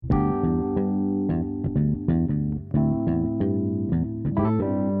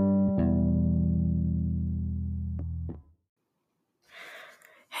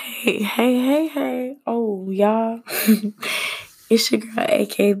Hey. Oh, y'all. It's your girl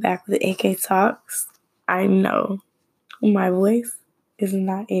AK back with AK Talks. I know my voice is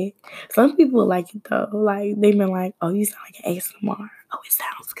not it. Some people like it though. Like, they've been like, oh, you sound like an ASMR. Oh, it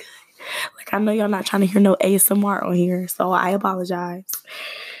sounds good. Like, I know y'all not trying to hear no ASMR on here, so I apologize.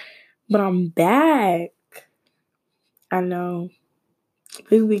 But I'm back. I know.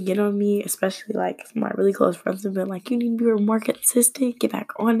 People been getting on me, especially like my really close friends have been like, you need to be more consistent, get back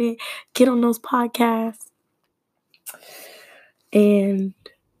on it, get on those podcasts. And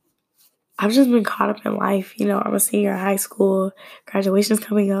I've just been caught up in life. You know, I'm a senior in high school, graduation's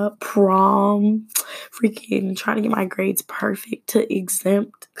coming up, prom, freaking trying to get my grades perfect to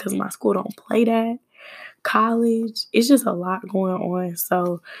exempt because my school don't play that. College, it's just a lot going on.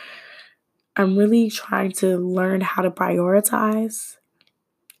 So I'm really trying to learn how to prioritize.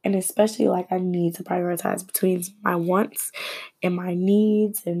 And especially like I need to prioritize between my wants and my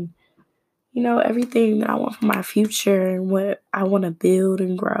needs and, you know, everything that I want for my future and what I want to build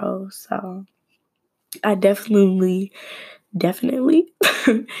and grow. So I definitely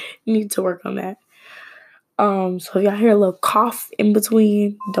need to work on that. So if y'all hear a little cough in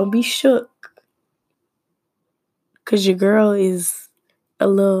between, don't be shook. Cause your girl is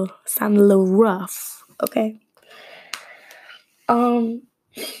sounding a little rough, okay?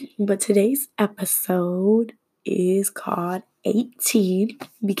 But today's episode is called 18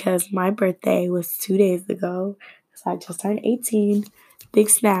 because my birthday was 2 days ago. So I just turned 18. Big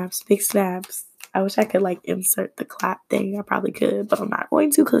snaps. I wish I could like insert the clap thing. I probably could, but I'm not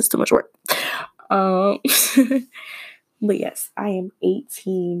going to because it's too much work. But yes, I am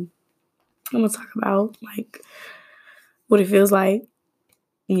 18. I'm gonna talk about like what it feels like,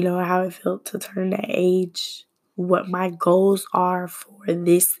 you know, how it felt to turn that age, what my goals are for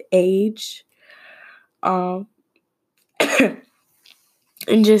this age. And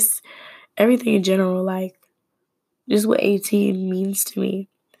just everything in general, like just what 18 means to me.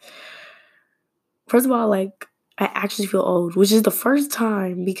 First of all, like I actually feel old, which is the first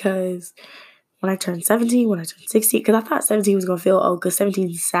time because when I turned 17, when I turned 16, because I thought 17 was going to feel old because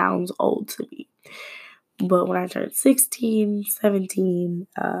 17 sounds old to me. But when I turned 16, 17,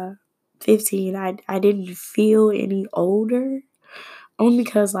 15, I didn't feel any older. Only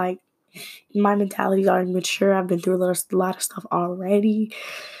because, like, my mentality is already mature. I've been through a lot of stuff already.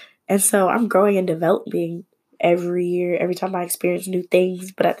 And so I'm growing and developing every year, every time I experience new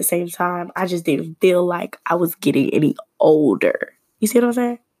things. But at the same time, I just didn't feel like I was getting any older. You see what I'm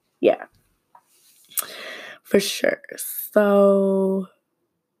saying? Yeah. For sure. So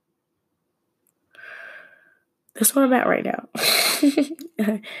that's where I'm at right now.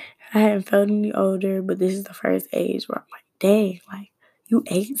 I haven't felt any older, but this is the first age where I'm like, dang, like, you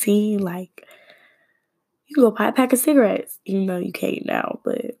 18, like, you can go buy a pack of cigarettes, even though you can't now,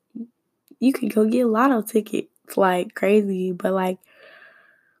 but you can go get a lotto tickets like crazy. But like,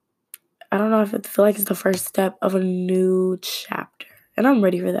 I don't know if I feel like it's the first step of a new chapter. And I'm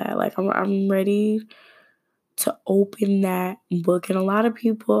ready for that. Like, I'm ready to open that book. And a lot of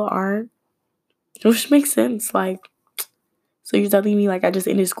people aren't, which makes sense. Like, so you're telling me like I just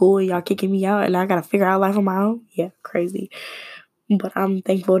ended school and y'all kicking me out and I gotta figure out life on my own? Yeah, crazy. But I'm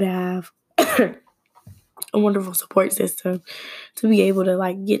thankful to have a wonderful support system to be able to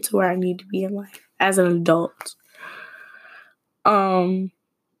like get to where I need to be in life as an adult. My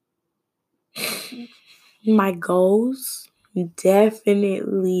goals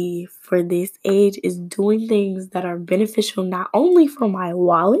definitely for this age is doing things that are beneficial not only for my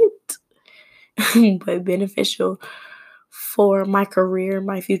wallet, but beneficial for my career,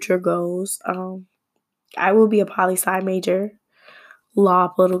 my future goals. I will be a poli-sci major, law,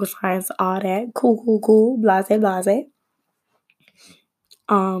 political science, all that. Cool, blase.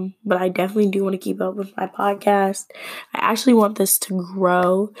 But I definitely do want to keep up with my podcast. I actually want this to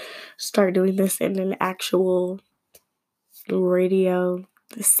grow, start doing this in an actual radio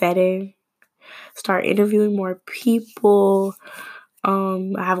setting, start interviewing more people.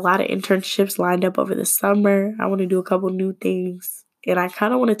 I have a lot of internships lined up over the summer. I want to do a couple new things. And I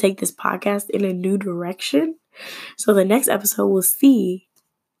kind of want to take this podcast in a new direction. So the next episode, we'll see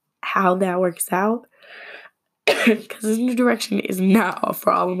how that works out. Because this new direction is not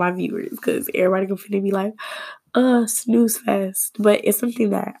for all of my viewers. Because everybody can finna be like, snooze fest. But it's something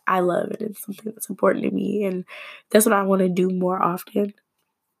that I love and it's something that's important to me. And that's what I want to do more often.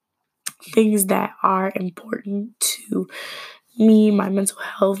 Things that are important to me, my mental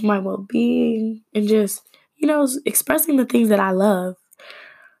health, my well-being, and just, you know, expressing the things that I love,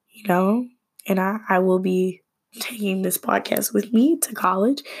 you know. And I will be taking this podcast with me to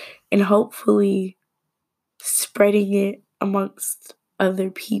college and hopefully spreading it amongst other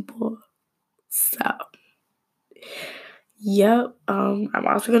people. So, yep. I'm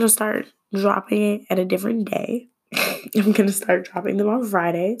also gonna start dropping it at a different day. I'm gonna start dropping them on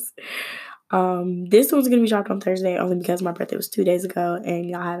Fridays. This one's gonna be dropped on Thursday only because my birthday was 2 days ago and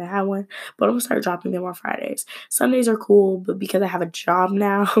y'all haven't had one. But I'm gonna start dropping them on Fridays. Sundays are cool, but because I have a job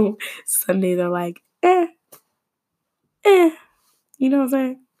now, Sundays are like, you know what I'm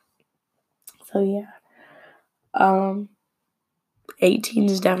saying? So yeah. 18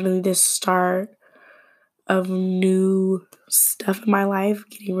 is definitely the start of new stuff in my life,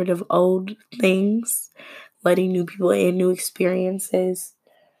 getting rid of old things, letting new people in, new experiences.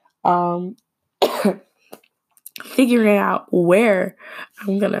 Figuring out where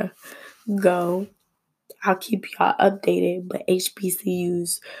I'm gonna go. I'll keep y'all updated, but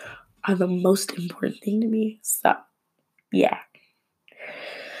HBCUs are the most important thing to me. So, yeah.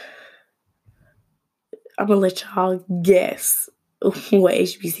 I'm gonna let y'all guess what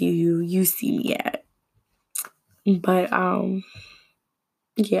HBCU you see me at. But,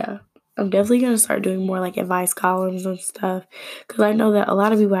 yeah. I'm definitely gonna start doing more like advice columns and stuff because I know that a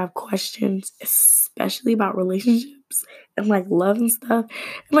lot of people have questions, especially about relationships and like love and stuff.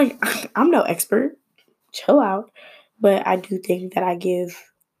 And like, I'm no expert, chill out, but I do think that I give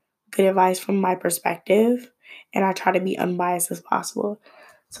good advice from my perspective and I try to be unbiased as possible.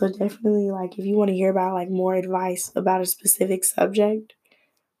 So definitely, like, if you want to hear about like more advice about a specific subject,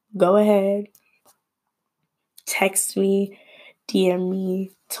 go ahead, text me, DM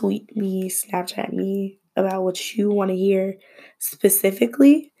me, tweet me, Snapchat me about what you want to hear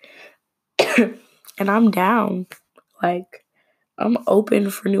specifically. And I'm down. Like, I'm open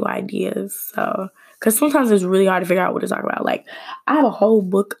for new ideas. So, because sometimes it's really hard to figure out what to talk about. Like, I have a whole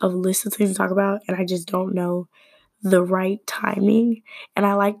book of lists of things to talk about, and I just don't know the right timing. And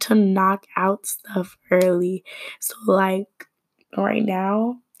I like to knock out stuff early. So, like, right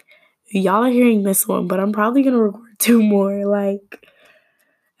now, y'all are hearing this one, but I'm probably going to record 2 more. Like,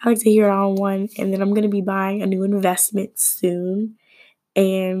 I like to hear it on one, and then I'm going to be buying a new investment soon.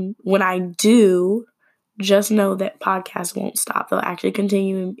 And when I do, just know that podcasts won't stop. They'll actually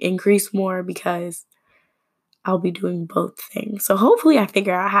continue and increase more because I'll be doing both things. So hopefully I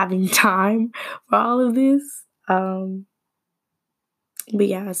figure out having time for all of this. But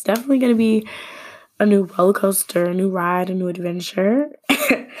yeah, it's definitely going to be a new roller coaster, a new ride, a new adventure.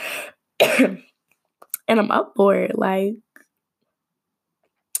 And I'm up for it. Like,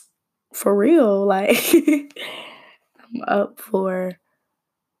 for real. Like, I'm up for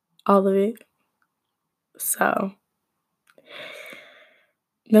all of it. So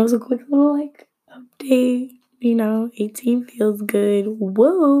that was a quick little like update. 18 feels good.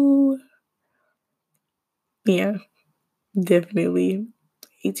 Whoa. Yeah, definitely.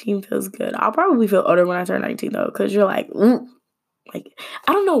 18 feels good. I'll probably feel older when I turn 19 though, because you're like, ooh. Like,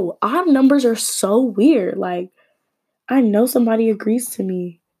 I don't know. Odd numbers are so weird. Like, I know somebody agrees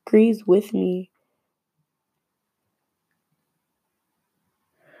with me.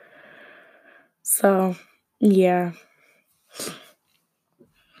 So, yeah.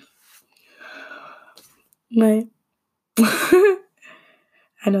 But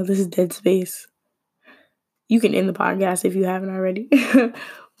I know this is dead space. You can end the podcast if you haven't already.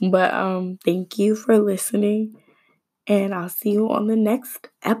 But thank you for listening. And I'll see you on the next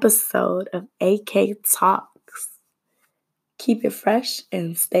episode of AK Talks. Keep it fresh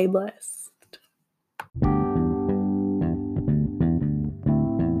and stay blessed.